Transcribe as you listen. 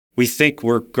we think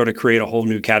we're going to create a whole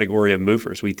new category of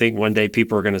movers. We think one day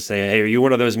people are going to say, hey, are you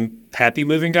one of those happy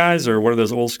moving guys or one of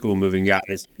those old school moving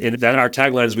guys? And that our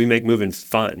tagline is we make moving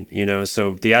fun,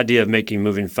 So the idea of making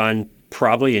moving fun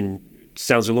probably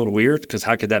sounds a little weird because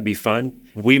how could that be fun?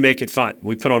 We make it fun.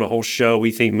 We put on a whole show.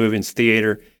 We think moving's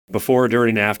theater. Before, during,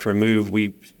 and after a move,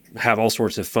 we have all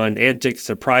sorts of fun, antics,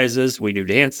 surprises. We do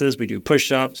dances. We do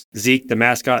push-ups. Zeke, the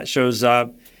mascot, shows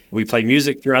up. We play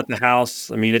music throughout the house.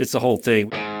 I mean, it's the whole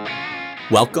thing.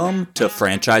 Welcome to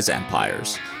Franchise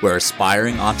Empires, where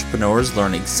aspiring entrepreneurs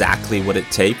learn exactly what it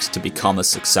takes to become a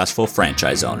successful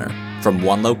franchise owner, from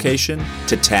one location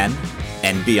to 10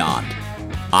 and beyond.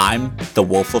 I'm the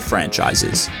Wolf of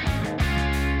Franchises.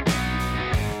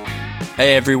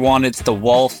 Hey everyone, it's the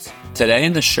Wolf. Today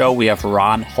in the show we have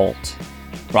Ron Holt.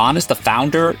 Ron is the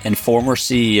founder and former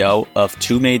CEO of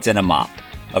Two Maids and a Mop,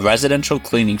 a residential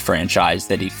cleaning franchise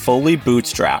that he fully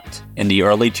bootstrapped in the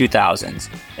early 2000s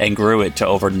and grew it to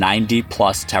over 90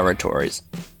 plus territories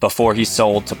before he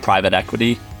sold to private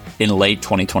equity in late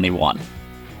 2021.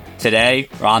 Today,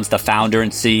 Ron's the founder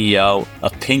and CEO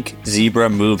of Pink Zebra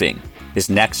Moving, his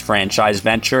next franchise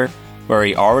venture, where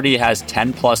he already has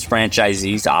 10 plus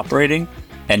franchisees operating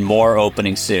and more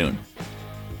opening soon.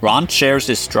 Ron shares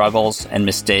his struggles and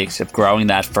mistakes of growing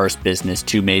that first business,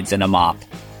 Two Maids and a Mop,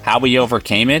 how he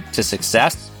overcame it to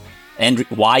success, and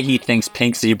why he thinks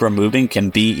Pink Zebra Moving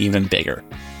can be even bigger.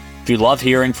 If you love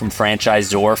hearing from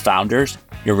franchisor founders,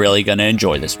 you're really going to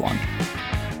enjoy this one.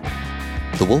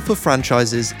 The Wolf of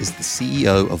Franchises is the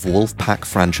CEO of Wolfpack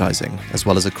Franchising, as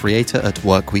well as a creator at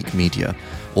Workweek Media.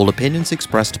 All opinions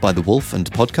expressed by the Wolf and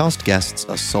podcast guests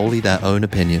are solely their own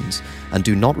opinions and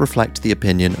do not reflect the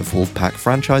opinion of Wolfpack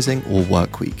Franchising or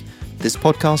Workweek. This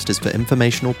podcast is for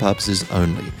informational purposes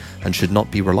only and should not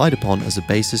be relied upon as a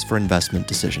basis for investment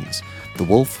decisions. The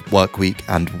Wolf, Workweek,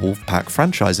 and Wolfpack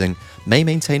Franchising may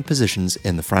maintain positions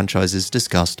in the franchises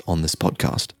discussed on this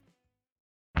podcast.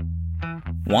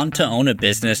 Want to own a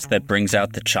business that brings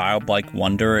out the childlike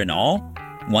wonder in all?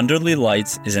 Wonderly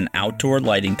Lights is an outdoor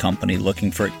lighting company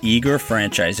looking for eager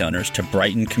franchise owners to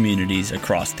brighten communities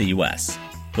across the U.S.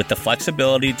 With the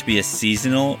flexibility to be a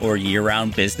seasonal or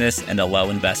year-round business and a low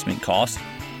investment cost,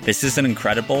 this is an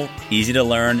incredible,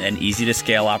 easy-to-learn, and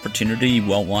easy-to-scale opportunity you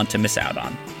won't want to miss out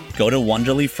on. Go to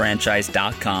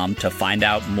WonderlyFranchise.com to find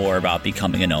out more about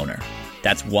becoming an owner.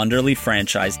 That's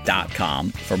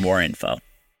WonderlyFranchise.com for more info.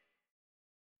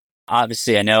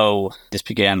 Obviously, I know this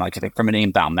began, I think, from an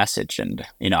inbound message. And,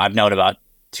 I've known about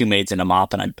Two Maids and a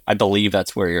Mop, and I believe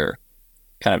that's where your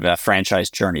kind of a franchise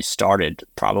journey started,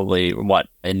 probably,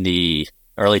 in the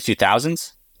early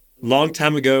 2000s? Long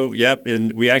time ago, yep.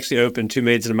 And we actually opened Two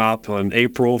Maids and a Mop on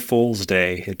April Fool's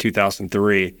Day in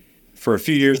 2003. For a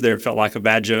few years there, it felt like a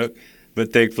bad joke.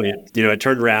 But thankfully, it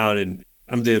turned around, and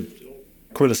I'm the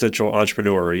quintessential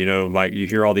entrepreneur. Like you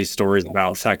hear all these stories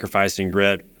about sacrificing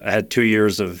grit. I had 2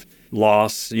 years of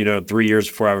loss, 3 years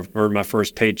before I earned my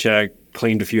first paycheck,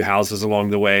 cleaned a few houses along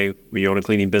the way. We own a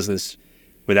cleaning business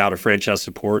without a franchise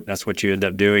support. That's what you end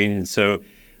up doing. And so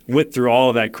went through all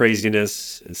of that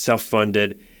craziness,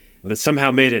 self-funded, but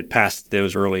somehow made it past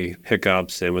those early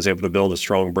hiccups and was able to build a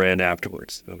strong brand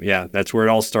afterwards. So yeah, that's where it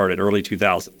all started, early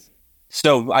 2000s.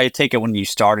 So I take it when you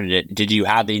started it, did you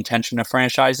have the intention to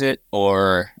franchise it,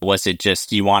 or was it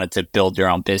just you wanted to build your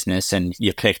own business and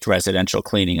you picked residential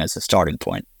cleaning as a starting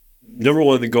point? Number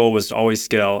one, the goal was to always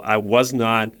scale. I was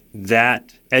not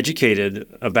that educated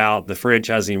about the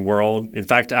franchising world. In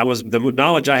fact, the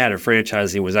knowledge I had of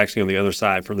franchising was actually on the other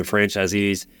side from the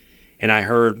franchisees. And I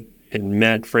heard and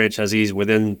met franchisees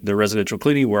within the residential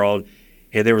cleaning world,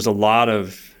 and there was a lot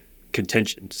of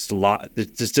contention,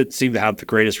 It just didn't seem to have the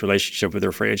greatest relationship with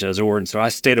their franchisor. And so I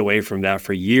stayed away from that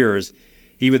for years,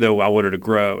 even though I wanted to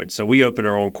grow. And so we opened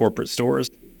our own corporate stores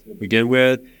to begin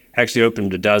with. Actually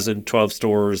opened 12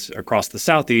 stores across the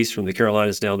Southeast from the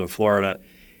Carolinas down to Florida.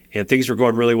 And things were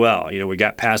going really well. We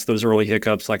got past those early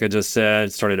hiccups, like I just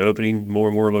said, started opening more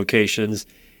and more locations.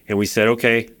 And we said,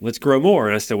 okay, let's grow more.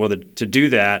 And I said, well, to do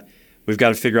that, we've got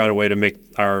to figure out a way to make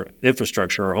our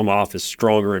infrastructure, our home office,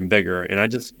 stronger and bigger. And I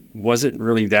just wasn't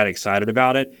really that excited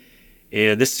about it.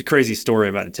 And this is a crazy story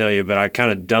I'm about to tell you, but I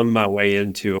kind of dumbed my way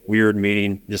into a weird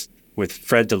meeting just with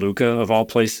Fred DeLuca, of all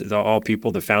places, of all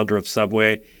people, the founder of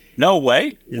Subway. No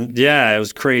way. Yeah, it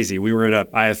was crazy. We were at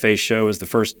an IFA show. It was the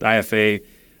first IFA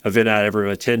event I ever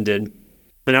attended.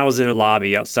 And I was in a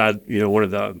lobby outside, one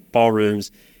of the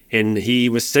ballrooms, and he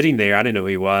was sitting there. I didn't know who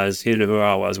he was. He didn't know who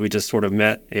I was. We just sort of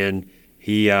met, and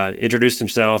he introduced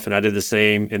himself, and I did the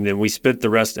same. And then we spent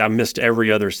I missed every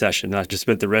other session. I just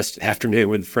spent the rest of the afternoon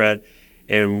with Fred,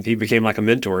 and he became like a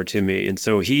mentor to me. And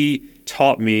so he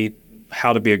taught me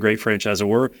how to be a great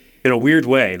franchisor in a weird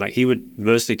way. Like he would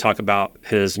mostly talk about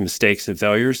his mistakes and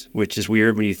failures, which is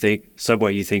weird when you think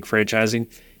Subway, you think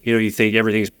franchising. You think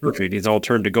everything's perfect. It's all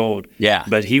turned to gold. Yeah.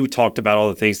 But he talked about all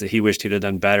the things that he wished he'd have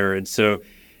done better. And so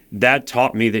that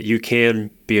taught me that you can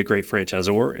be a great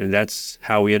franchisor. And that's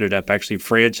how we ended up actually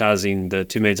franchising the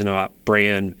Two Maids in a Mop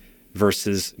brand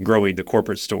versus growing the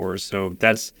corporate stores. So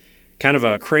that's kind of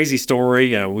a crazy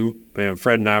story.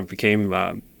 Fred and I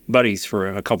became buddies for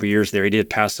a couple of years there. He did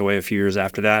pass away a few years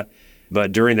after that.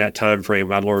 But during that time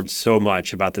frame, I learned so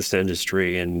much about this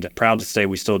industry, and proud to say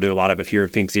we still do a lot of it here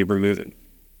at Pink Zebra Moving.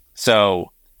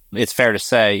 So it's fair to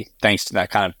say, thanks to that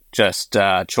kind of just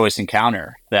choice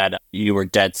encounter, that you were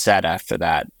dead set after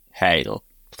that, hey,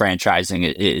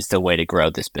 franchising is the way to grow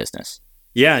this business.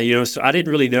 Yeah, so I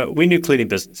didn't really know. We knew cleaning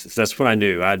businesses. That's what I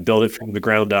knew. I'd built it from the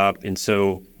ground up. And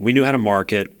so we knew how to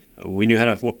market. We knew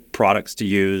what products to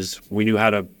use. We knew how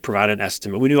to provide an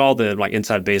estimate. We knew all the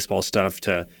inside baseball stuff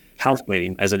to house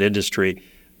cleaning as an industry.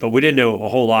 But we didn't know a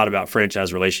whole lot about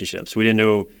franchise relationships. We didn't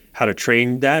know how to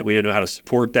train that. We didn't know how to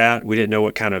support that. We didn't know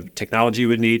what kind of technology you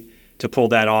would need to pull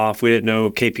that off. We didn't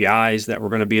know KPIs that were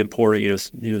going to be important,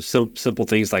 simple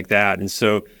things like that. And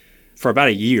so for about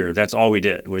a year, that's all we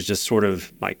did was just sort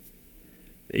of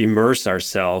immerse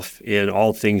ourselves in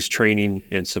all things training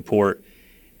and support.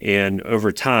 And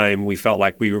over time, we felt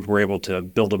like we were able to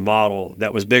build a model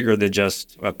that was bigger than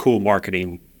just a cool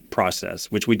marketing process,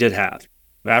 which we did have.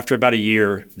 After about a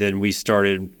year, then we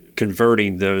started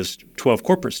converting those 12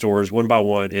 corporate stores one by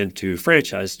one into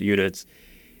franchise units.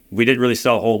 We didn't really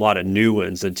sell a whole lot of new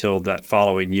ones until that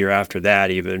following year after that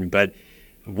even. But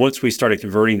once we started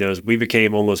converting those, we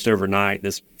became almost overnight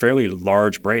this fairly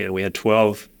large brand. We had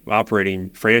 12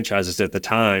 operating franchises at the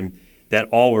time that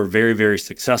all were very, very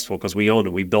successful because we owned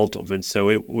them, we built them. And so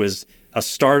it was a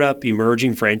startup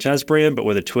emerging franchise brand, but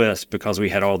with a twist because we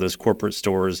had all those corporate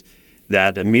stores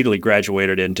that immediately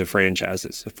graduated into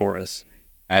franchises for us.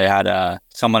 I had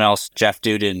someone else, Jeff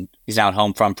Duden. He's now at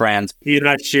Homefront Brands. He and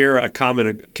I share a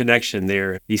common connection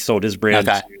there. He sold his brand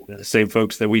to the same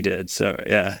folks that we did. So,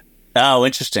 yeah. Oh,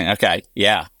 interesting. Okay.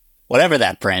 Yeah. Whatever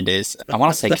that brand is. I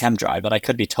want to say ChemDry, but I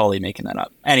could be totally making that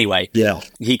up. Anyway, yeah,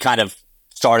 he kind of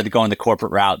started going the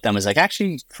corporate route, then was like,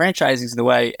 actually, franchising is the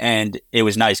way. And it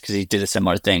was nice because he did a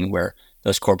similar thing where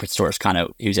those corporate stores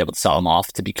he was able to sell them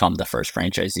off to become the first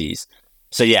franchisees.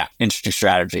 So yeah, interesting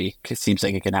strategy. It seems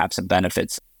like it can have some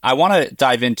benefits. I want to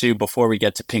dive into, before we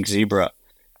get to Pink Zebra,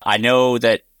 I know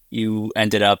that you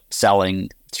ended up selling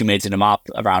Two Maids in a Mop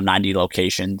around 90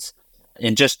 locations.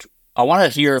 And I want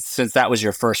to hear, since that was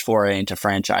your first foray into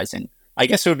franchising, I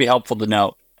guess it would be helpful to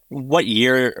know what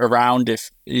year around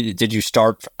did you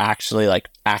start actually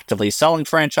actively selling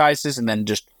franchises? And then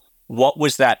just what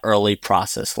was that early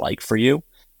process like for you?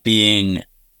 Being,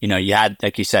 you had,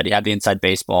 like you said, you had the inside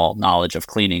baseball knowledge of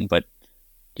cleaning, but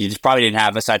you just probably didn't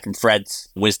have, aside from Fred's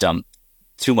wisdom,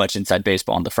 too much inside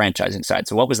baseball on the franchising side.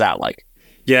 So what was that like?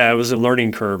 Yeah, it was a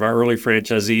learning curve. Our early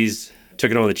franchisees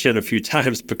took it on the chin a few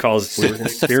times because we were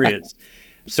inexperienced.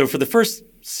 So for the first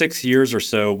 6 years or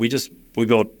so, we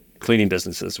built cleaning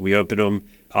businesses. We opened them,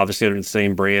 obviously under the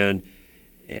same brand.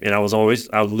 And I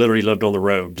literally lived on the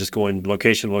road, just going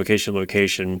location, location,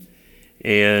 location.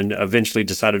 And eventually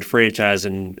decided to franchise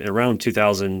in around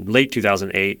late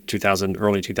 2008,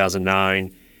 early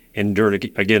 2009. And during,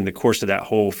 again, the course of that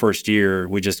whole first year,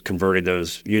 we just converted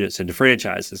those units into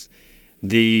franchises.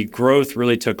 The growth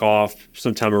really took off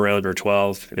sometime around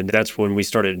 2012. And that's when we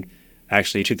started,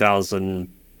 actually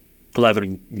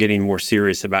 2011, getting more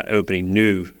serious about opening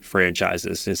new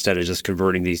franchises instead of just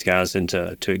converting these guys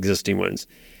into existing ones.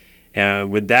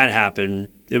 And when that happened,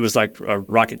 it was like a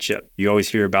rocket ship. You always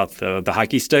hear about the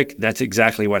hockey stick. That's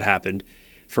exactly what happened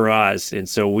for us. And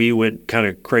so we went kind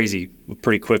of crazy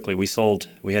pretty quickly.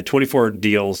 We had 24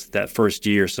 deals that first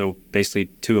year, so basically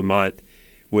 2 a month,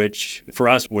 which for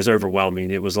us was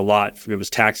overwhelming. It was a lot. It was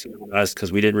taxing on us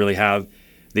because we didn't really have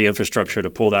the infrastructure to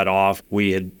pull that off.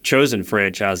 We had chosen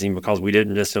franchising because we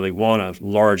didn't necessarily want a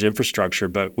large infrastructure,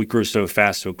 but we grew so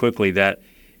fast so quickly that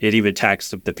it even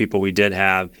taxed the people we did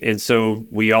have. And so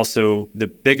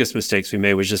the biggest mistakes we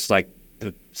made was just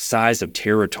the size of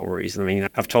territories. I mean,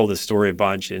 I've told this story a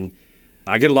bunch, and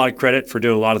I get a lot of credit for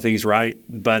doing a lot of things right,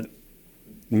 but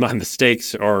my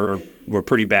mistakes were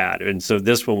pretty bad. And so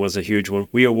this one was a huge one.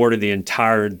 We awarded the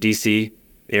entire D.C.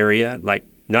 area,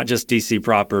 not just D.C.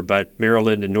 proper, but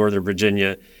Maryland and Northern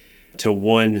Virginia, to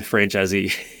one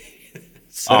franchisee.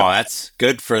 So, that's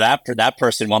good for that. That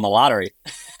person won the lottery.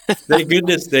 Thank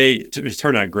goodness it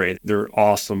turned out great. They're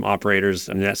awesome operators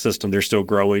in that system. They're still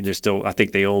growing. I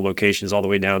think they own locations all the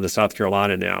way down to South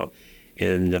Carolina now.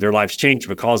 And their lives changed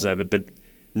because of it. But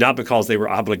not because they were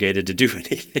obligated to do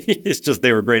anything. It's just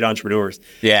they were great entrepreneurs.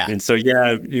 Yeah. And so,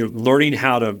 learning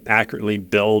how to accurately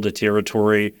build a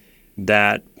territory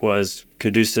that was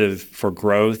conducive for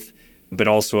growth, but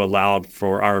also allowed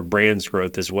for our brand's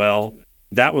growth as well.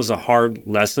 That was a hard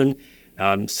lesson.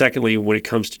 Secondly, when it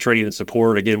comes to training and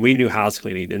support, again, we knew house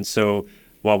cleaning. And so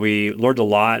while we learned a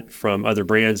lot from other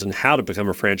brands and how to become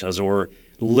a franchisor,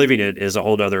 living it is a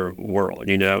whole other world,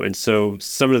 And so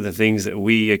some of the things that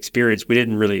we experienced, we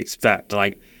didn't really expect,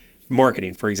 like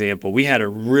marketing, for example. We had a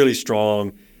really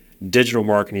strong digital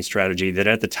marketing strategy that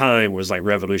at the time was like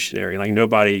revolutionary. Like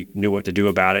nobody knew what to do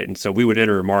about it. And so we would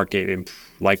enter a market and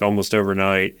like almost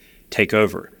overnight take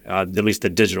over, at least the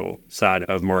digital side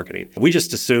of marketing. We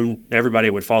just assumed everybody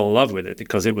would fall in love with it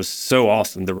because it was so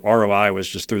awesome. The ROI was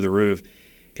just through the roof.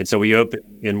 And so we opened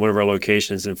in one of our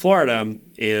locations in Florida,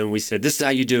 and we said, this is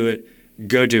how you do it.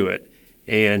 Go do it.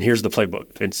 And here's the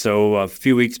playbook. And so a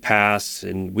few weeks pass,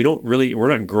 and we're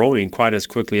not growing quite as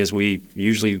quickly as we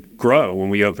usually grow when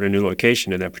we open a new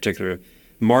location in that particular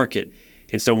market.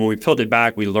 And so when we pulled it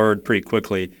back, we learned pretty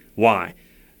quickly why.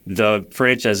 The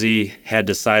franchisee had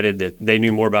decided that they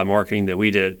knew more about marketing than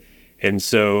we did. And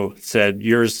so said,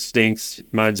 yours stinks,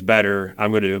 mine's better.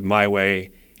 I'm going to do it my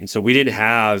way. And so we didn't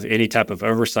have any type of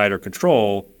oversight or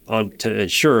control to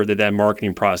ensure that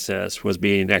marketing process was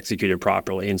being executed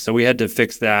properly. And so we had to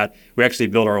fix that. We actually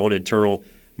built our own internal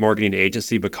marketing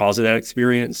agency because of that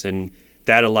experience. And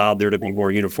that allowed there to be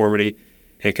more uniformity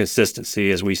and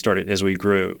consistency as we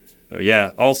grew.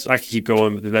 So also I could keep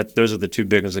going. Those are the two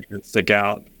big ones that stick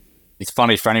out. It's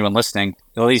funny for anyone listening,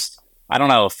 at least I don't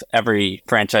know if every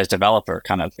franchise developer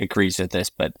kind of agrees with this,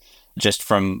 but just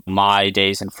from my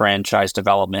days in franchise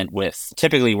development with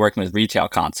typically working with retail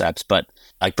concepts, but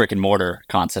like brick and mortar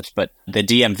concepts, but the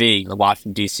DMV, the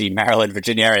Washington, D.C., Maryland,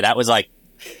 Virginia area, that was like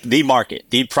the market,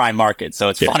 the prime market. So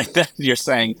it's funny that you're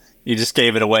saying you just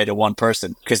gave it away to one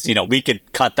person because, we could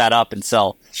cut that up and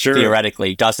sell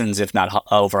theoretically dozens, if not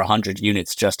over 100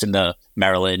 units just in the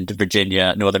Maryland,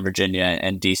 Virginia, Northern Virginia,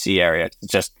 and D.C. area.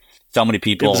 It's just so many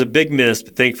people. It was a big miss,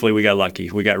 but thankfully we got lucky.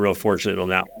 We got real fortunate on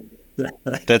that one.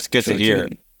 That's good to hear.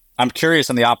 I'm curious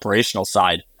on the operational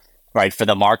side, right, for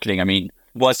the marketing. I mean,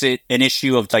 was it an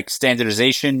issue of like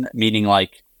standardization, meaning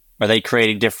like, are they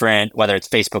creating different, whether it's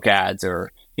Facebook ads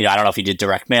or, I don't know if you did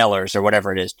direct mailers or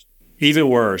whatever it is? Even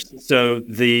worse. So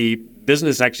the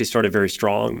business actually started very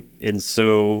strong. And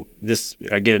so this,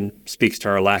 again, speaks to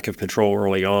our lack of control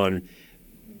early on.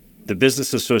 The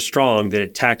business is so strong that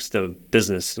it taxed the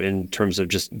business in terms of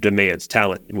just demands,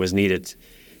 talent was needed.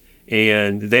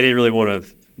 And they didn't really want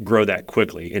to grow that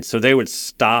quickly. And so they would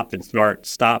stop and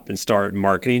start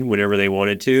marketing whenever they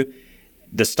wanted to.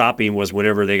 The stopping was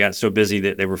whenever they got so busy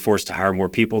that they were forced to hire more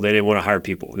people. They didn't want to hire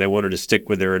people. They wanted to stick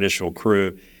with their initial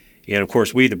crew. And of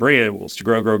course, we, the brand, wants to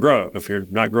grow. If you're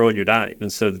not growing, you're dying.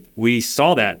 And so we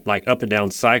saw that like up and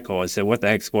down cycle. I said, what the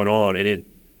heck's going on? And it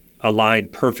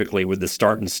aligned perfectly with the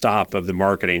start and stop of the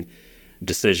marketing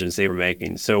decisions they were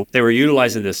making. So they were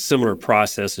utilizing this similar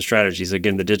process and strategies,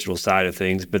 again, the digital side of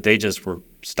things, but they just were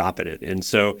stopping it. And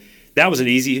so that was an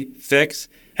easy fix.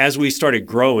 As we started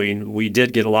growing, we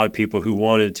did get a lot of people who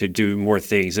wanted to do more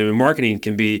things. I mean, marketing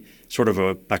can be sort of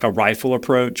like a rifle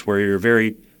approach where you're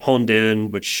very honed in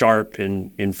but sharp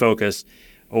and in focus,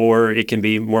 or it can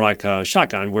be more like a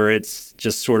shotgun where it's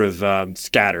just sort of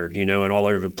scattered, and all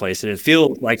over the place. And it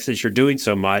feels like since you're doing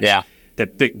so much,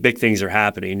 that big things are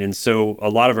happening. And so a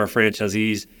lot of our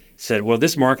franchisees said, well,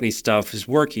 this marketing stuff is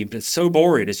working, but it's so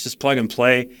boring. It's just plug and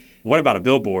play. What about a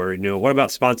billboard? What about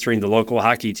sponsoring the local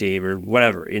hockey team or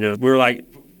whatever? We were like,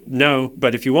 no,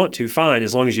 but if you want to, fine,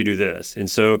 as long as you do this.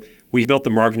 And so we built the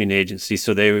marketing agency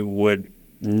so they would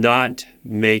not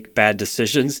make bad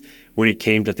decisions when it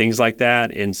came to things like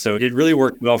that. And so it really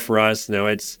worked well for us.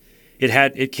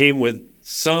 It came with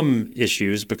some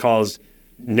issues because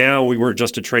now we weren't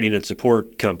just a training and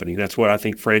support company. That's what I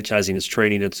think franchising is,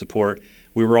 training and support.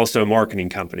 We were also a marketing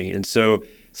company. And so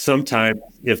sometimes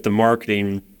if the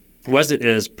marketing wasn't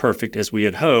as perfect as we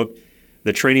had hoped,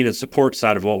 the training and support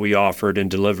side of what we offered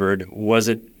and delivered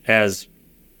wasn't as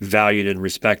valued and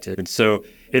respected. And so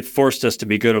it forced us to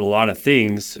be good at a lot of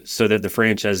things so that the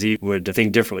franchisee would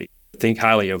think differently, think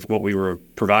highly of what we were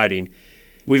providing.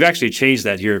 We've actually changed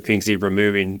that here at Pink Zebra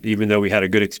Moving, even though we had a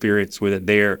good experience with it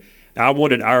there. I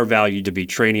wanted our value to be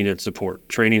training and support,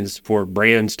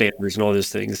 brand standards and all those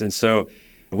things. And so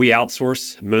we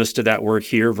outsource most of that work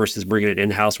here versus bringing it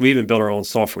in-house. We even built our own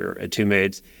software at Two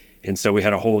Maids. And so we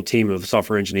had a whole team of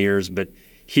software engineers. But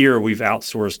here we've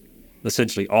outsourced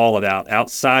essentially all of that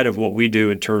outside of what we do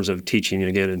in terms of teaching,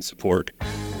 again, and support.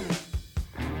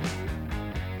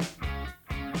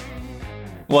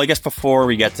 Well, I guess before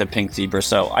we get to Pink Zebra,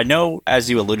 so I know, as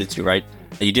you alluded to, right,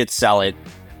 you did sell it.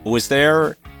 Was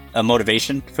there a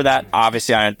motivation for that?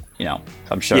 Obviously, I'm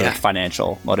sure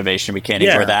financial motivation, we can't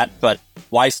ignore that, but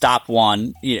why stop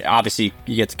one? Obviously,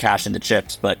 you get to cash in the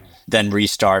chips, but then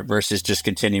restart versus just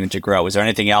continuing to grow. Is there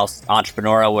anything else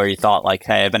entrepreneurial where you thought like,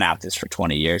 hey, I've been at this for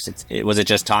 20 years. Was it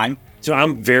just time? So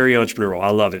I'm very entrepreneurial.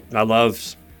 I love it. I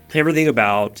love everything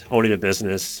about owning a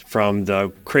business, from the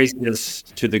craziness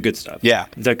to the good stuff. Yeah.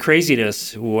 The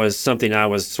craziness was something I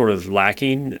was sort of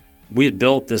lacking. We had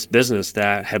built this business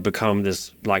that had become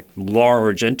this like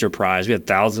large enterprise. We had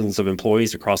thousands of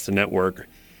employees across the network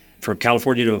from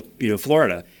California to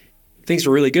Florida. Things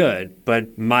were really good,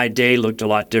 but my day looked a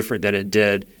lot different than it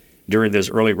did during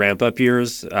those early ramp-up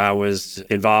years. I was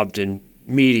involved in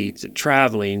meetings and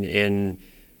traveling, and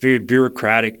very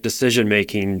bureaucratic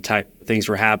decision-making type things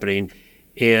were happening.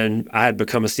 And I had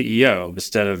become a CEO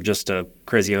instead of just a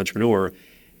crazy entrepreneur.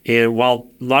 And while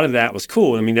a lot of that was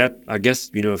cool, I mean, I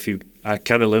guess, I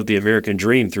kind of lived the American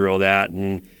dream through all that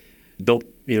and built,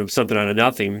 something out of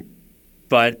nothing.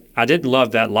 But I didn't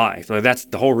love that life. Like, that's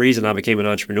the whole reason I became an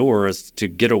entrepreneur, is to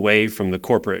get away from the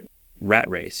corporate rat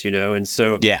race, And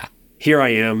so here I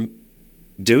am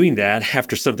doing that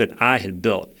after something I had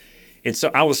built. And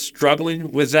so I was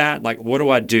struggling with that. Like, what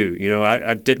do I do?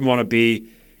 I didn't want to be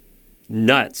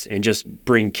nuts and just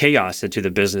bring chaos into the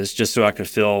business just so I could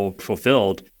feel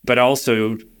fulfilled. But I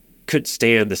also couldn't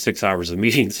stand the 6 hours of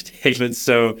meetings. And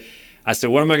so I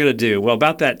said, what am I going to do? Well,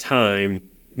 about that time,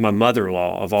 my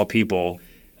mother-in-law, of all people,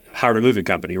 hired a moving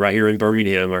company right here in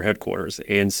Birmingham, our headquarters.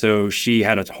 And so she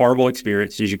had a horrible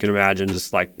experience, as you can imagine,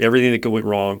 just like everything that went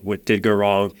wrong, what did go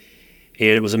wrong. And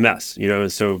it was a mess,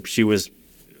 And so she was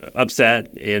upset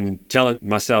and telling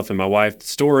myself and my wife the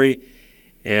story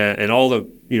and all the,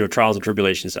 trials and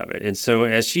tribulations of it. And so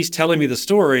as she's telling me the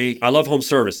story, I love home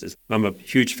services. I'm a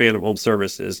huge fan of home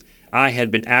services. I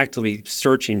had been actively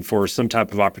searching for some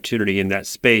type of opportunity in that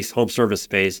space, home service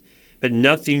space, but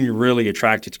nothing really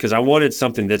attracted, because I wanted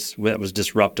something that was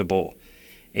disruptible,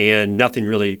 and nothing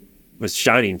really was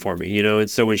shining for me, And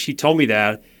so when she told me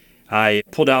that, I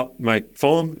pulled out my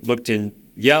phone, looked in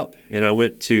Yelp, and I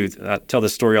went to, I tell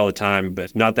this story all the time,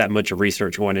 but not that much of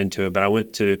research went into it, but I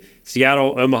went to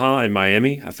Seattle, Omaha, and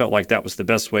Miami. I felt like that was the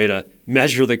best way to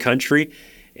measure the country.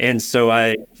 And so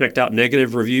I checked out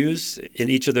negative reviews in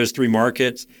each of those three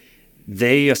markets.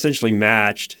 They essentially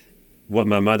matched what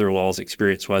my mother-in-law's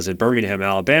experience was in Birmingham,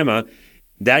 Alabama.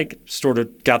 That sort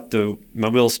of got my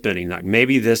wheels spinning. Like,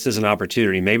 maybe this is an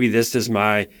opportunity. Maybe this is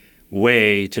my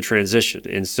way to transition.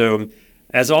 And so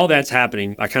as all that's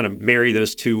happening, I kind of marry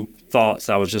those two thoughts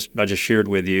I just shared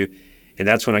with you. And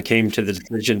that's when I came to the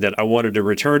decision that I wanted to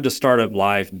return to startup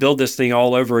life, build this thing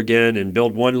all over again, and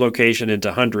build one location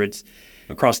into hundreds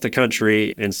across the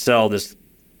country, and sell this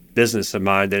business of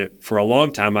mine that for a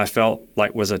long time I felt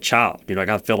like was a child.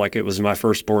 I felt like it was my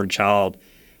firstborn child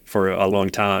for a long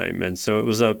time. And so it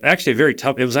was actually a very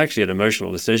tough, it was actually an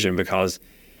emotional decision, because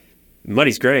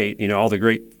money's great. All the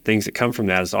great things that come from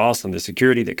that is awesome. The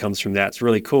security that comes from that's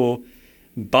really cool.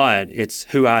 But it's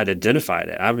who I'd identified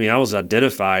it. I mean, I was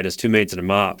identified as two maids and a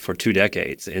mop for 2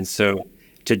 decades. And so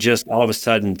to just all of a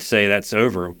sudden say that's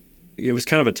over, it was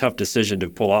kind of a tough decision to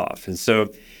pull off. And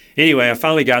so anyway, I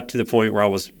finally got to the point where I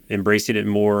was embracing it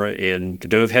more and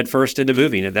dove headfirst into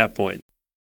moving at that point.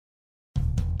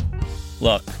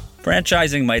 Look,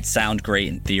 franchising might sound great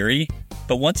in theory,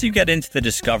 but once you get into the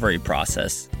discovery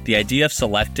process, the idea of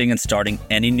selecting and starting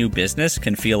any new business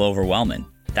can feel overwhelming.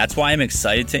 That's why I'm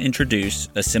excited to introduce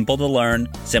a simple-to-learn,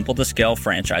 simple-to-scale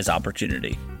franchise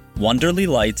opportunity. Wonderly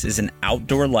Lights is an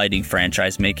outdoor lighting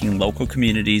franchise making local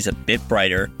communities a bit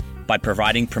brighter by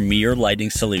providing premier lighting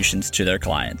solutions to their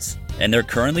clients. And they're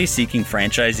currently seeking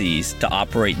franchisees to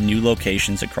operate new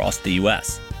locations across the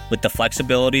U.S. With the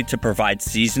flexibility to provide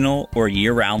seasonal or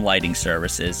year-round lighting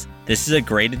services, this is a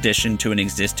great addition to an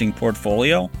existing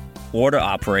portfolio or to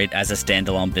operate as a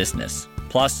standalone business.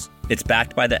 Plus, it's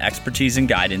backed by the expertise and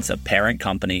guidance of parent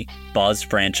company Buzz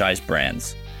Franchise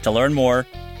Brands. To learn more,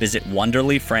 visit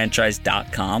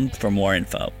wonderlyfranchise.com for more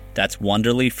info. That's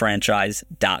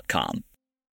wonderlyfranchise.com.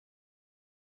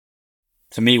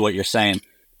 To me, what you're saying,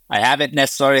 I haven't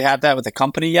necessarily had that with the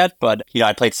company yet, but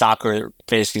I played soccer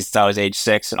basically since I was age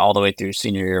 6 and all the way through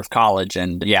senior year of college.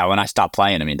 And yeah, when I stopped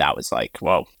playing, I mean, that was like,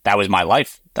 whoa, that was my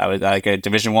life. That was like a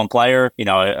Division I player.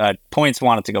 At points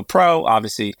wanted to go pro.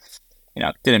 Obviously,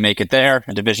 didn't make it there.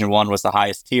 And Division I was the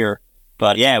highest tier.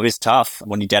 But yeah, it was tough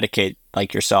when you dedicate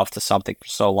like yourself to something for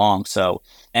so long. So,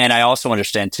 and I also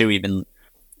understand too, even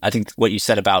I think what you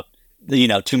said about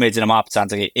Two Maids and a Mop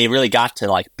sounds like it really got to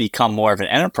like become more of an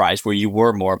enterprise where you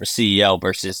were more of a CEO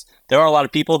versus there are a lot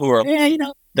of people who are,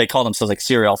 they call themselves like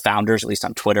serial founders, at least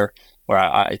on Twitter, where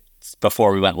I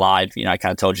before we went live, I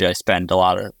kind of told you I spend a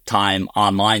lot of time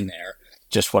online there,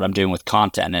 just what I'm doing with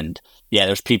content. And yeah,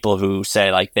 there's people who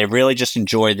say like they really just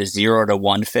enjoy the 0 to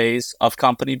 1 phase of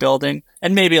company building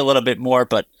and maybe a little bit more,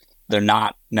 but they're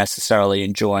not necessarily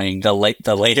enjoying the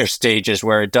later stages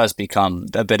where it does become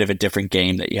a bit of a different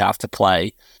game that you have to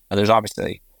play. There's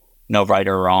obviously no right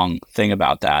or wrong thing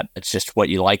about that. It's just what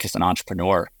you like as an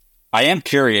entrepreneur. I am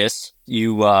curious,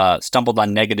 you stumbled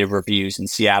on negative reviews in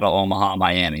Seattle, Omaha,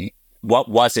 Miami. What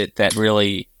was it that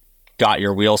really got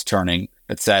your wheels turning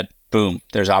that said, boom,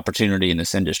 there's opportunity in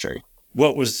this industry?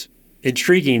 What was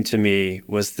intriguing to me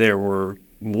was there were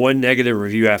one negative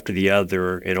review after the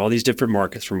other in all these different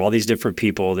markets from all these different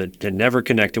people that had never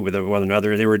connected with one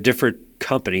another. They were different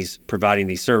companies providing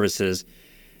these services.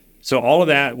 So all of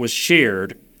that was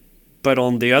shared. But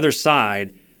on the other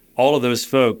side, all of those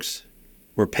folks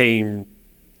were paying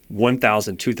 $1,000,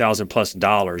 $2,000 plus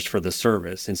dollars for the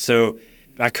service. And so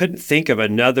I couldn't think of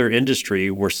another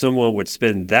industry where someone would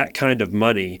spend that kind of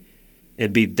money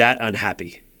and be that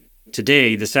unhappy.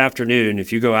 Today, this afternoon,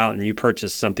 if you go out and you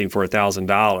purchase something for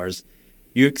 $1,000,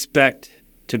 you expect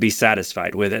to be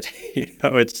satisfied with it.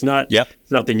 It's not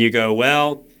something you go,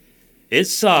 well, it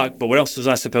sucked, but what else was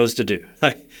I supposed to do?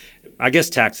 I guess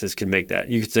taxes can make that.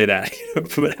 You could say that.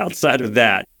 But outside of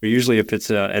that, usually if it's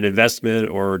an investment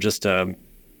or just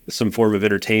some form of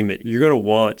entertainment, you're going to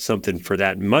want something for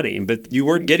that money. But you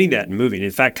weren't getting that in moving.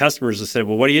 In fact, customers have said,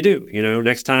 well, what do you do?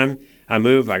 Next time I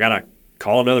move, I got to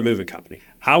call another moving company.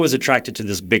 I was attracted to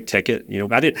this big ticket.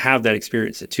 I didn't have that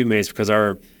experience at Two Maids because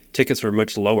our tickets were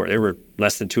much lower. They were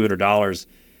less than $200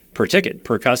 per ticket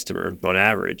per customer on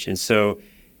average. And so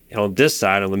on this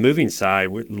side, on the moving side,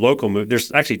 local move,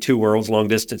 there's actually two worlds, long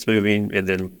distance moving and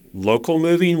then local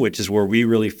moving, which is where we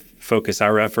really focus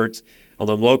our efforts.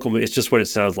 Although local, it's just what it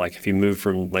sounds like if you move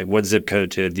from like one zip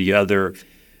code to the other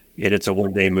and it's a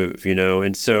one-day move,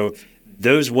 And so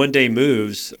those one-day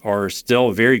moves are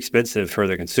still very expensive for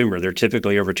the consumer. They're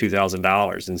typically over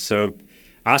 $2,000. And so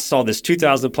I saw this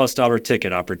 $2,000 plus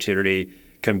ticket opportunity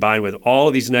combined with all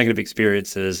of these negative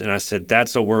experiences. And I said,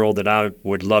 that's a world that I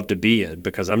would love to be in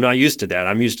because I'm not used to that.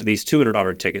 I'm used to these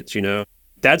 $200 tickets,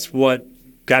 That's what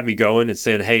got me going and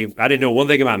saying, hey, I didn't know one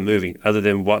thing about moving other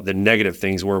than what the negative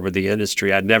things were with the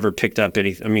industry. I'd never picked up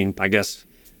anything. I mean, I guess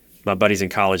my buddies in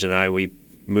college and we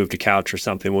moved a couch or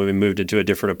something when we moved into a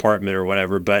different apartment or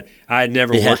whatever. But I had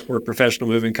never worked for a professional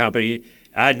moving company.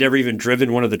 I had never even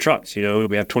driven one of the trucks. We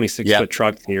have 26-foot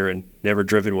trucks here and never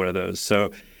driven one of those.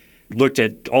 So looked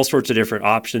at all sorts of different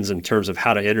options in terms of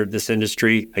how to enter this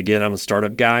industry. Again, I'm a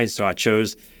startup guy, so I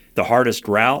chose the hardest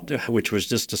route, which was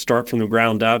just to start from the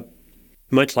ground up,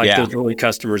 much like those early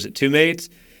customers at Two Maids.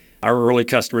 Our early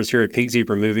customers here at Pink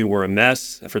Zebra Moving were a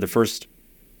mess for the first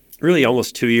really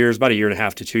almost 2 years, about a year and a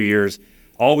half to 2 years.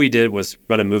 All we did was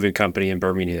run a moving company in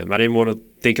Birmingham. I didn't want to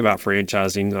think about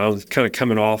franchising. I was kind of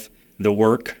coming off the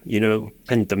work,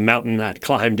 and the mountain I'd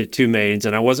climbed at Two Maids,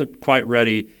 and I wasn't quite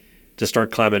ready to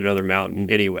start climbing another mountain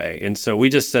anyway. And so we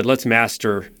just said, let's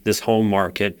master this home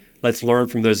market. Let's learn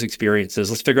from those experiences.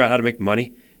 Let's figure out how to make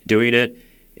money doing it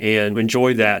and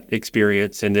enjoy that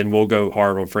experience, and then we'll go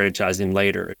hard on franchising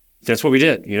later. That's what we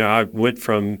did. I went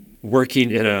from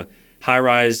working in a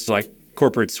high-rise like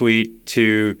corporate suite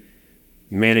to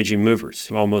managing movers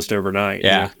almost overnight.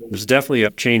 It was definitely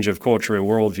a change of culture and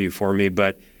worldview for me,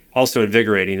 but also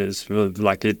invigorating. It's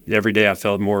like every day I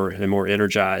felt more and more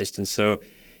energized. And so,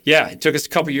 it took us a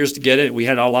couple years to get it. We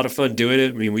had a lot of fun doing it.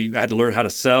 I mean, we had to learn how to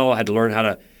sell. I had to learn how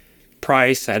to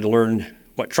price. I had to learn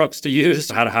what trucks to use,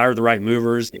 how to hire the right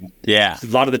movers. A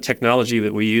lot of the technology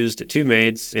that we used at Two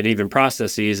Maids and even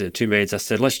processes at Two Maids, I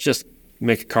said, let's just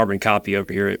make a carbon copy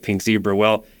over here at Pink Zebra.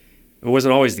 Well, it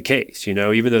wasn't always the case,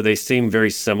 even though they seem very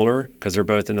similar because they're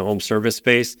both in the home service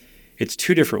space. It's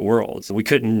two different worlds. We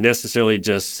couldn't necessarily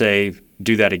just say,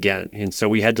 do that again. And so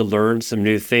we had to learn some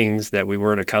new things that we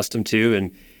weren't accustomed to.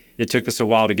 And it took us a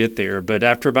while to get there. But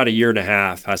after about a year and a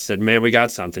half, I said, man, we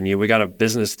got something. We got a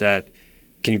business that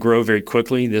can grow very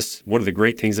quickly. One of the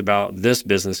great things about this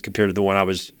business compared to the one I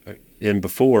was in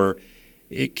before,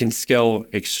 it can scale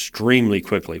extremely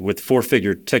quickly with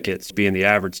 4-figure tickets being the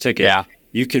average ticket.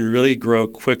 You can really grow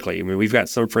quickly. I mean, we've got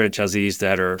some franchisees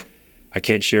that are, I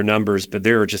can't share numbers, but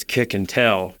they're just kick and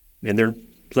tell, and they're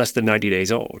less than 90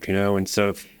 days old, And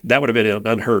so that would have been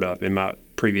unheard of in my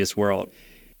previous world.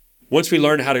 Once we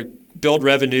learned how to build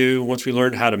revenue, once we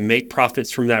learned how to make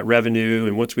profits from that revenue,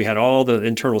 and once we had all the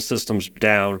internal systems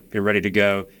down and ready to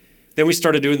go, then we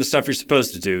started doing the stuff you're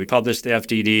supposed to do. We published the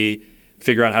FDD,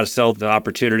 figure out how to sell the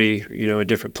opportunity, in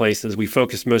different places. We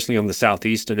focused mostly on the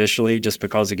Southeast initially, just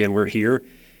because, again, we're here.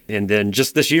 And then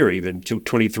just this year, even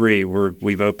 23,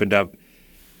 we've opened up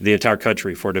the entire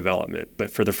country for development. But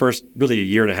for the first really a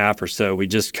year and a half or so, we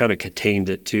just kind of contained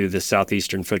it to the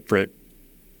Southeastern footprint.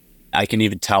 I can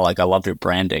even tell, I love your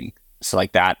branding. So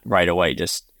that right away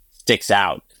just sticks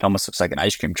out. It almost looks like an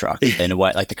ice cream truck in a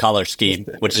way, the color scheme,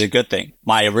 which is a good thing.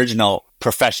 My original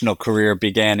professional career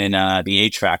began in the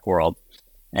HVAC world.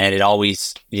 And it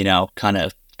always, kind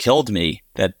of killed me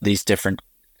that these different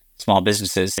small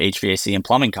businesses, HVAC and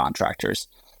plumbing contractors,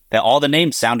 that all the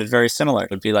names sounded very similar.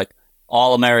 It would be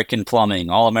All American Plumbing,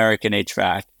 All American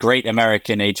HVAC, Great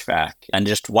American HVAC, and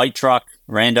just white truck,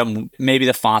 random, maybe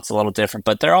the font's a little different,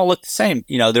 but they all look the same.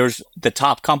 There's the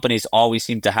top companies always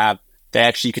seem to have,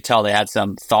 you could tell they had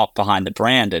some thought behind the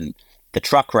brand and the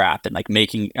truck wrap and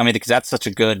because that's such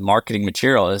a good marketing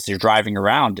material as you're driving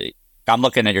around. I'm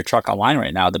looking at your truck online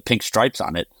right now, the pink stripes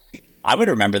on it. I would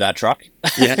remember that truck.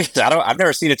 Yeah. I've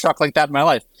never seen a truck like that in my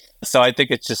life. So I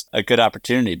think it's just a good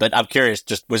opportunity. But I'm curious,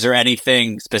 was there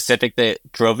anything specific that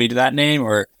drove you to that name,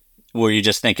 or were you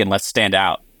just thinking, let's stand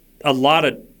out? A lot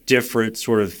of different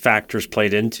sort of factors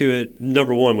played into it.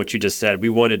 Number one, what you just said, we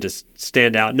wanted to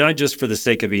stand out, not just for the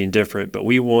sake of being different, but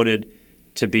we wanted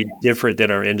to be different than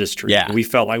our industry. Yeah. We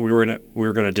felt like we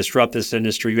were going to disrupt this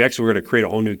industry. We actually were going to create a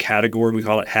whole new category. We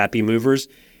call it happy movers.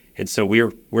 And so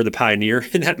we're the pioneer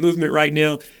in that movement right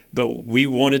now. But we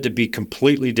wanted to be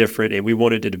completely different, and we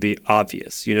wanted it to be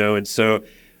obvious, And so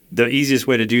the easiest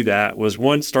way to do that was,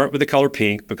 one, start with the color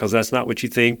pink, because that's not what you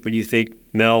think when you think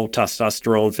male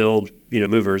testosterone-filled,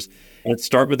 movers. Let's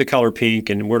start with the color pink,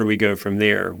 and where do we go from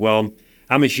there? Well,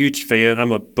 I'm a huge fan.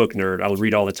 I'm a book nerd. I'll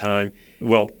read all the time.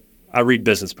 Well, I read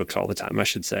business books all the time, I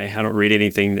should say. I don't read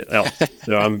anything else.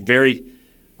 So I'm very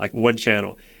one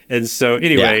channel. And so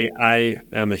anyway, yeah. I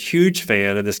am a huge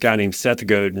fan of this guy named Seth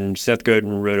Godin. Seth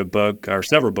Godin wrote a book, or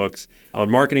several books, on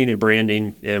marketing and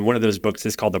branding. And one of those books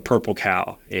is called The Purple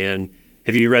Cow. And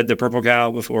have you read The Purple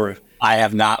Cow before? I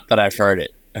have not, but I've heard of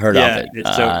it.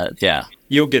 So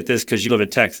you'll get this because you live in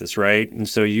Texas, right? And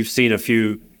so you've seen a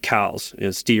few cows,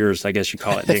 steers, I guess you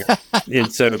call it there.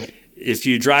 And so if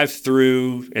you drive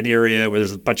through an area where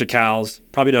there's a bunch of cows,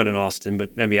 probably not in Austin,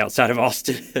 but maybe outside of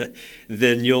Austin,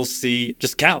 then you'll see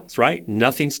just cows, right?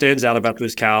 Nothing stands out about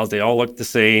those cows. They all look the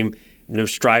same, no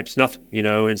stripes, nothing,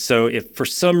 And so if for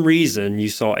some reason you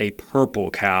saw a purple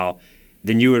cow,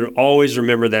 then you would always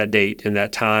remember that date and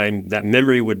that time. That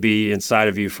memory would be inside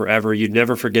of you forever. You'd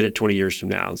never forget it 20 years from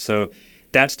now. So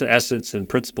that's the essence and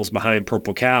principles behind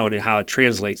Purple Cow and how it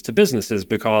translates to businesses,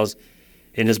 because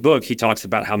in his book, he talks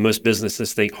about how most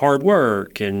businesses think hard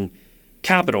work and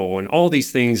capital and all these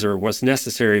things are what's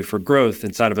necessary for growth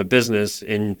inside of a business.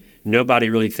 And nobody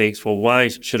really thinks, well, why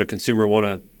should a consumer want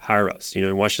to hire us?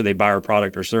 Why should they buy our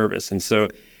product or service? And so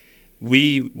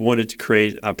we wanted to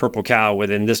create a Purple Cow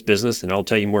within this business, and I'll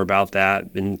tell you more about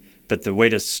that. But the way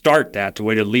to start that, the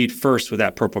way to lead first with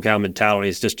that Purple Cow mentality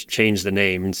is just to change the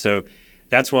name. And so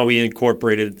that's why we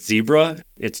incorporated zebra.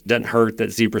 It doesn't hurt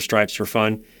that zebra stripes are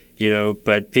fun.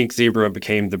 But Pink Zebra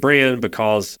became the brand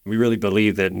because we really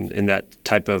believe that in that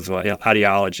type of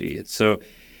ideology. So,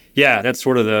 yeah, that's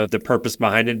sort of the purpose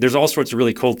behind it. There's all sorts of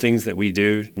really cool things that we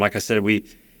do. Like I said, we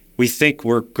think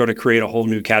we're going to create a whole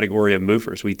new category of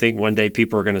movers. We think one day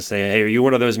people are going to say, hey, are you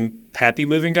one of those happy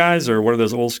moving guys or one of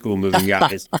those old school moving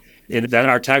guys? And that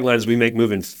our tagline is we make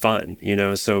moving fun,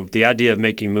 So the idea of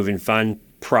making moving fun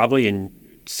probably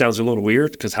sounds a little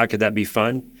weird, because how could that be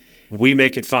fun? We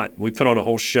make it fun. We put on a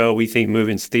whole show. We think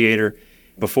moving's theater.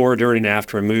 Before, during, and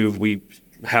after a move, we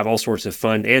have all sorts of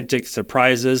fun antics,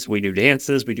 surprises. We do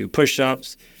dances. We do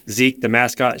push-ups. Zeke, the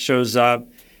mascot, shows up.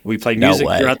 We play music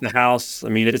throughout the house.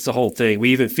 It's a whole thing. We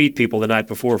even feed people the night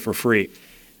before for free.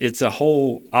 It's a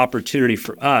whole opportunity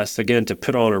for us, again, to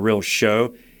put on a real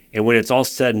show. And when it's all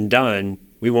said and done,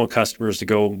 we want customers to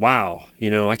go, wow,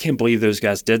 I can't believe those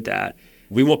guys did that.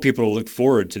 We want people to look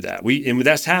forward to that. And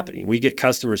that's happening. We get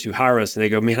customers who hire us and they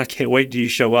go, man, I can't wait till you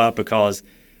show up, because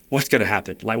what's going to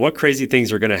happen? What crazy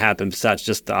things are going to happen besides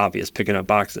just the obvious picking up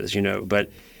boxes, But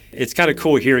it's kind of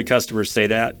cool hearing customers say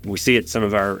that. We see it in some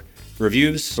of our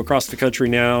reviews across the country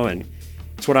now, and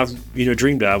it's what I've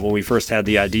dreamed of when we first had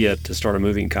the idea to start a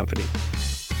moving company.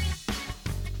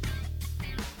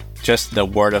 Just the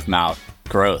word of mouth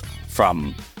growth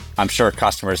from, I'm sure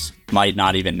customers might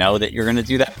not even know that you're going to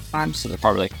do that time. So they're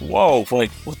probably like, whoa,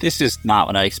 this is not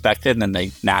what I expected. And then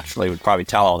they naturally would probably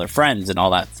tell all their friends and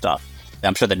all that stuff.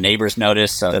 I'm sure the neighbors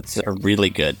notice. So that's a really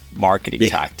good marketing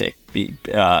tactic,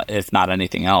 if not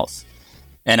anything else.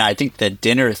 And I think the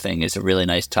dinner thing is a really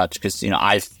nice touch because,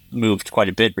 I've moved quite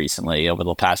a bit recently over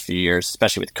the past few years,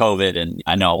 especially with COVID. And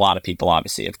I know a lot of people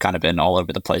obviously have kind of been all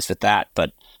over the place with that.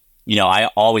 But, I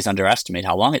always underestimate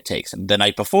how long it takes. And the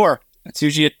night before, it's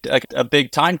usually a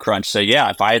big time crunch. So yeah,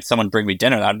 if I had someone bring me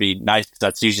dinner, that'd be nice because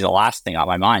that's usually the last thing on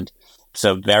my mind.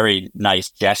 So very nice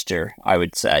gesture, I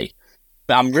would say.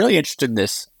 But I'm really interested in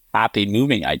this happy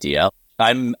moving idea.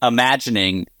 I'm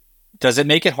imagining, does it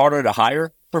make it harder to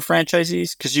hire for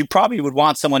franchisees? Because you probably would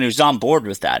want someone who's on board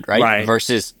with that, right?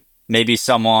 Versus maybe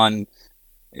someone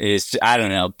is, I don't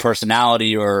know,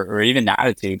 personality or even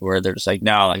attitude where they're just like,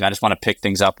 no, I just want to pick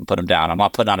things up and put them down. I'm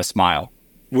not putting on a smile.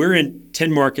 We're in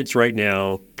 10 markets right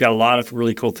now, got a lot of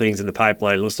really cool things in the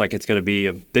pipeline. It looks like it's going to be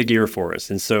a big year for us.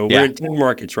 And so we're in 10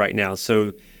 markets right now.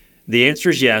 So the answer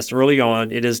is yes. Early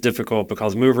on, it is difficult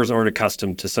because movers aren't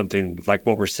accustomed to something like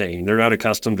what we're saying. They're not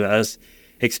accustomed to us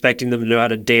expecting them to know how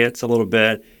to dance a little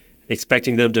bit,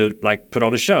 expecting them to put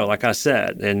on a show, like I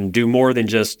said, and do more than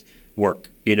just work,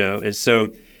 And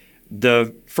so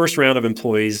the first round of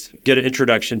employees get an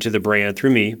introduction to the brand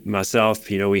through myself.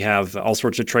 We have all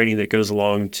sorts of training that goes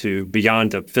along to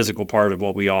beyond the physical part of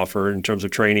what we offer in terms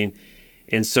of training.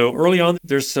 And so early on,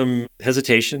 there's some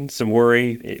hesitation, some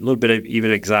worry, a little bit of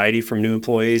even anxiety from new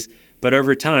employees. But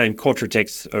over time, culture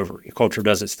takes over. Culture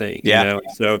does its thing.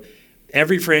 So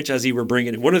every franchisee we're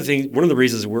bringing, one of the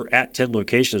reasons we're at 10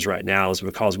 locations right now is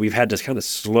because we've had to kind of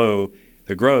slow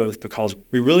the growth because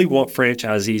we really want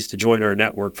franchisees to join our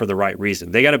network for the right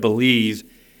reason. They got to believe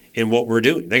in what we're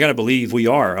doing. They got to believe we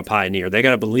are a pioneer. They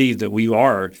got to believe that we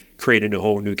are creating a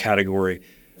whole new category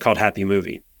called happy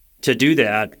moving. To do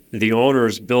that, the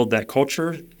owners build that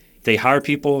culture. They hire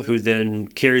people who then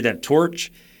carry that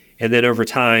torch. And then over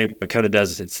time, it kind of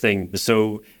does its thing.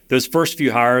 So those first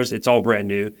few hires, it's all brand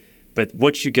new. But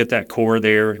once you get that core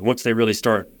there, once they really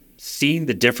start seeing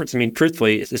the difference,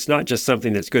 truthfully, it's not just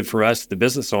something that's good for us, the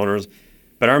business owners,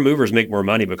 but our movers make more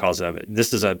money because of it.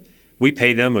 We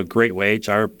pay them a great wage.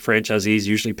 Our franchisees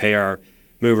usually pay our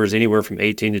movers anywhere from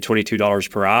 $18 to $22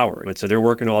 per hour. And so they're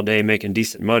working all day making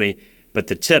decent money, but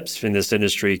the tips in this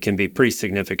industry can be pretty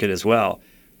significant as well.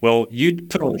 Well, you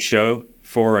put on a show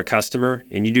for a customer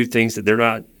and you do things that they're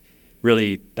not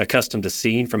really accustomed to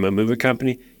seeing from a moving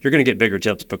company, you're going to get bigger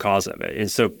tips because of it.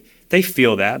 And so they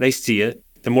feel that, they see it.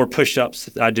 The more push-ups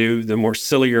I do, the more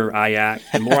sillier I act,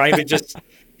 the more I even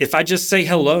if I just say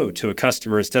hello to a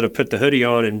customer instead of put the hoodie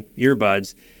on and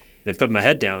earbuds and put my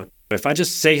head down, if I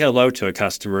just say hello to a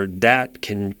customer, that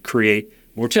can create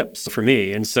more tips for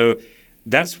me. And so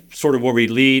that's sort of where we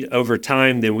lead over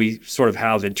time. Then we sort of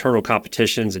have internal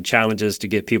competitions and challenges to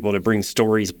get people to bring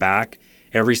stories back.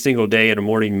 Every single day at a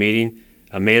morning meeting,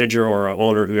 a manager or an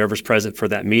owner, whoever's present for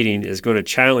that meeting, is going to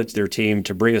challenge their team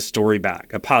to bring a story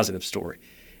back, a positive story.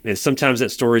 And sometimes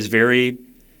that story is very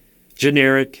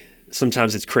generic.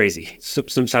 Sometimes it's crazy.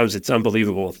 Sometimes it's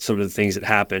unbelievable, some of the things that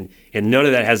happen. And none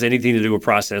of that has anything to do with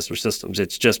process or systems.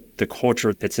 It's just the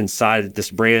culture that's inside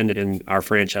this brand and our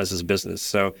franchise's business.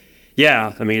 So,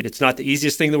 yeah, it's not the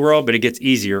easiest thing in the world, but it gets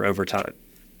easier over time.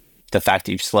 The fact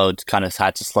that you've kind of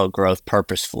had to slow growth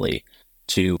purposefully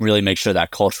to really make sure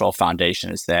that cultural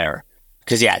foundation is there.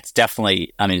 Because, yeah, it's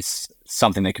definitely, it's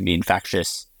something that can be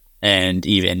infectious. And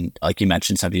even, like you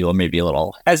mentioned, some people may be a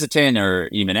little hesitant or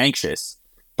even anxious.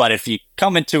 But if you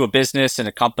come into a business and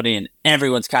a company and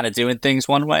everyone's kind of doing things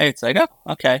one way, it's like,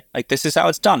 oh, okay, this is how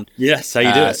it's done. Yes, how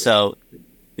you do it. So,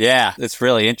 yeah, it's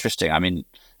really interesting.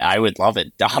 I would love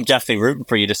it. I'm definitely rooting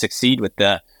for you to succeed with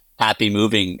the happy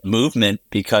moving movement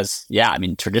because, yeah,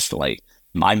 traditionally,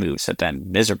 my moves have been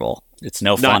miserable. It's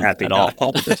no fun at all.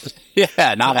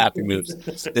 Yeah, not happy moves.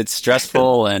 It's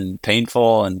stressful and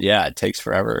painful, and yeah, it takes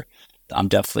forever. I'm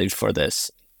definitely for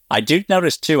this. I did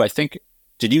notice too, I think,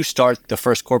 did you start the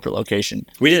first corporate location?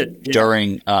 We did.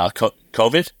 During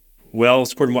COVID? Well,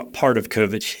 it's part of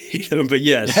COVID, but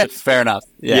yes. Fair enough.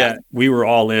 Yeah, we were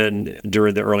all in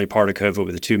during the early part of COVID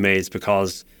with the two maids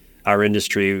because our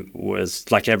industry was,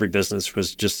 like every business,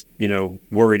 was just,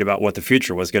 worried about what the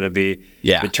future was going to be.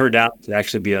 Yeah. It turned out to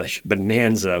actually be a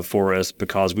bonanza for us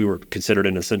because we were considered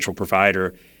an essential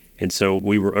provider. And so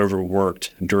we were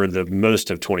overworked during the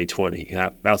most of 2020,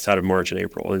 outside of March and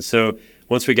April. And so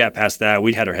once we got past that,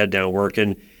 we had our head down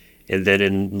working. And then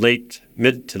in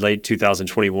mid to late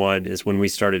 2021 is when we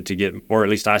started to get, or at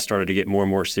least I started to get more and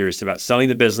more serious about selling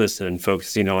the business and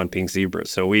focusing on Pink Zebra.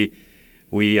 So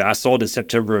I sold in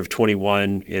September of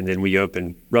 21, and then we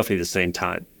opened roughly the same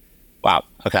time. Wow.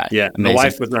 Okay. Yeah. Amazing. My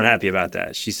wife was not happy about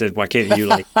that. She said, why can't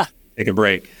you take a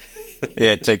break?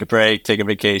 Yeah, take a break, take a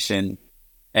vacation.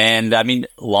 And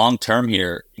long term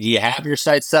here, do you have your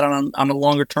sights set on a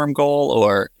longer term goal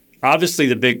or? Obviously,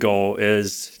 the big goal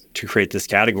is to create this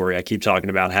category. I keep talking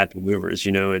about happy movers,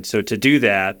 and so to do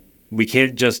that, we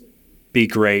can't just be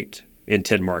great in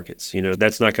 10 markets.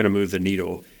 That's not going to move the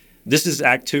needle. This is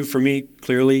Act 2 for me,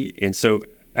 clearly. And so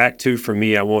Act 2 for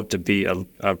me, I want to be a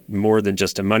more than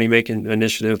just a money-making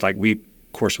initiative. Like we,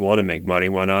 of course, want to make money.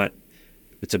 Why not?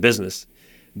 It's a business.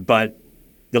 But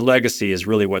the legacy is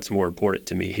really what's more important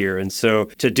to me here. And so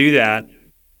to do that,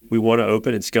 we want to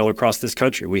open and scale across this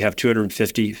country. We have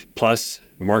 250 plus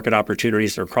market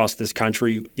opportunities across this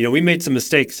country. We made some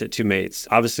mistakes at Two Mates.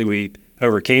 Obviously, we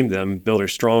overcame them, built a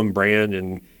strong brand,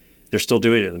 and they're still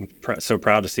doing it. I'm so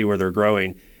proud to see where they're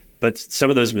growing. But some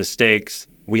of those mistakes,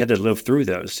 we had to live through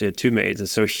those at Two Mates. And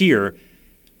so here,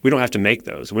 we don't have to make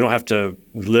those. We don't have to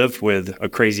live with a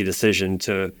crazy decision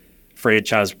to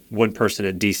franchise one person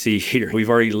at DC here. We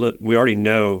already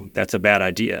know that's a bad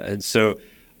idea. And so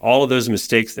all of those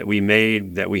mistakes that we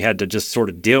made that we had to just sort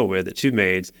of deal with at Two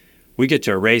Mates, we get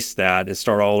to erase that and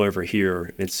start all over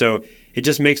here. And so it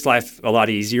just makes life a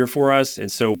lot easier for us.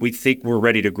 And so we think we're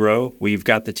ready to grow. We've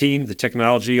got the team, the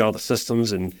technology, all the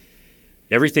systems, and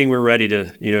everything. We're ready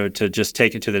to, to just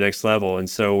take it to the next level. And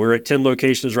so we're at 10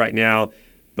 locations right now.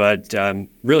 But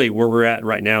really where we're at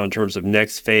right now in terms of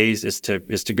next phase is to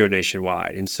go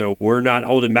nationwide. And so we're not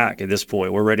holding back at this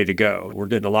point. We're ready to go. We're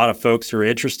getting a lot of folks who are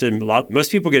interested. Most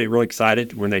people get really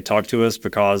excited when they talk to us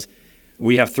because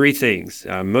we have three things.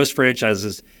 Most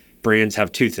franchises brands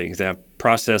have two things. They have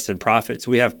process and profits.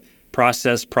 We have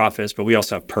process, profits, but we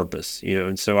also have purpose.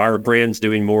 And so our brand's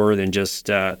doing more than just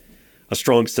a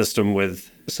strong system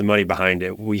with some money behind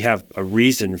it. We have a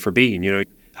reason for being.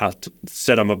 I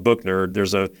said I'm a book nerd.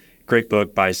 There's a great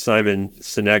book by Simon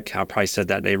Sinek. I probably said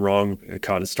that name wrong.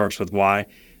 It starts with why.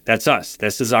 That's us.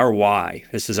 This is our why.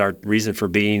 This is our reason for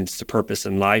being. It's the purpose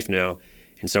in life now.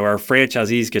 And so our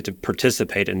franchisees get to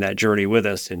participate in that journey with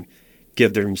us and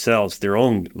give themselves their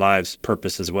own lives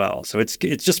purpose as well. So it's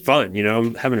just fun.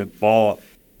 I'm having a ball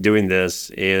doing this,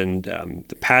 and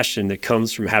the passion that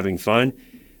comes from having fun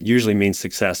usually means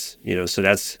success. So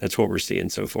that's what we're seeing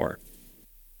so far.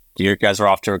 You guys are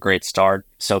off to a great start.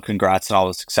 So congrats on all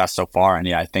the success so far. And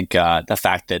yeah, I think the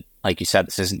fact that, like you said,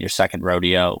 this isn't your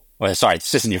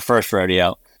this isn't your first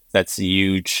rodeo. That's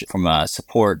huge from a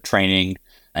support, training,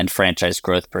 and franchise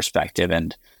growth perspective.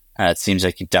 And it seems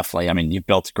like you've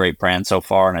built a great brand so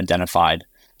far and identified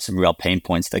some real pain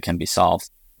points that can be solved.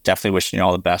 Definitely wishing you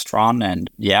all the best, Ron. And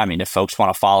yeah, if folks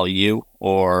want to follow you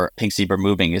or Pink Zebra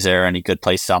Moving, is there any good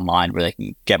places online where they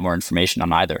can get more information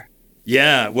on either?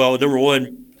 Yeah, well, number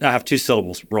one, I have 2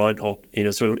 syllables, Ron Holt.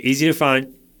 So easy to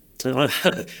find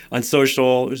on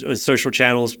social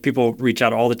channels. People reach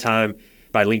out all the time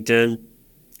by LinkedIn.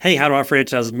 Hey, how do I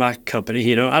franchise my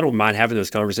company? I don't mind having those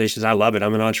conversations. I love it.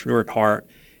 I'm an entrepreneur at heart.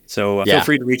 So feel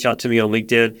free to reach out to me on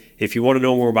LinkedIn. If you want to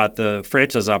know more about the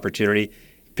franchise opportunity,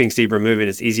 Pink Zebra Moving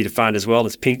is easy to find as well.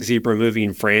 It's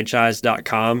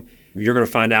pinkzebramovingfranchise.com. You're going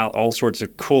to find out all sorts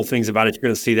of cool things about it. You're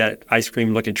going to see that ice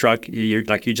cream looking truck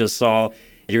like you just saw.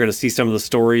 You're going to see some of the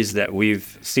stories that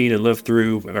we've seen and lived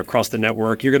through across the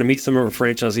network. You're going to meet some of our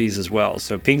franchisees as well.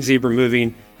 So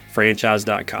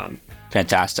pinkzebramovingfranchise.com.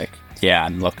 Fantastic. Yeah,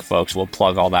 and look, folks, we'll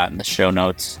plug all that in the show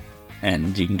notes,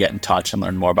 and you can get in touch and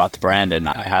learn more about the brand. And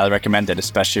I highly recommend it,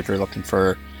 especially if you're looking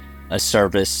for a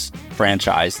service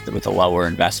franchise with a lower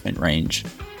investment range.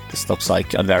 This looks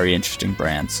like a very interesting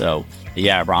brand. So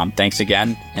yeah, Ron, thanks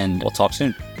again, and we'll talk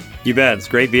soon. You bet. It's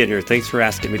great being here. Thanks for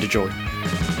asking me to join.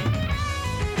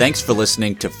 Thanks for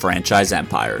listening to Franchise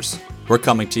Empires. We're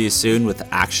coming to you soon with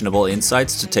actionable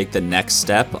insights to take the next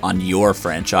step on your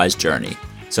franchise journey.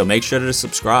 So make sure to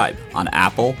subscribe on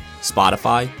Apple,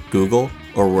 Spotify, Google,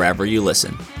 or wherever you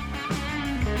listen.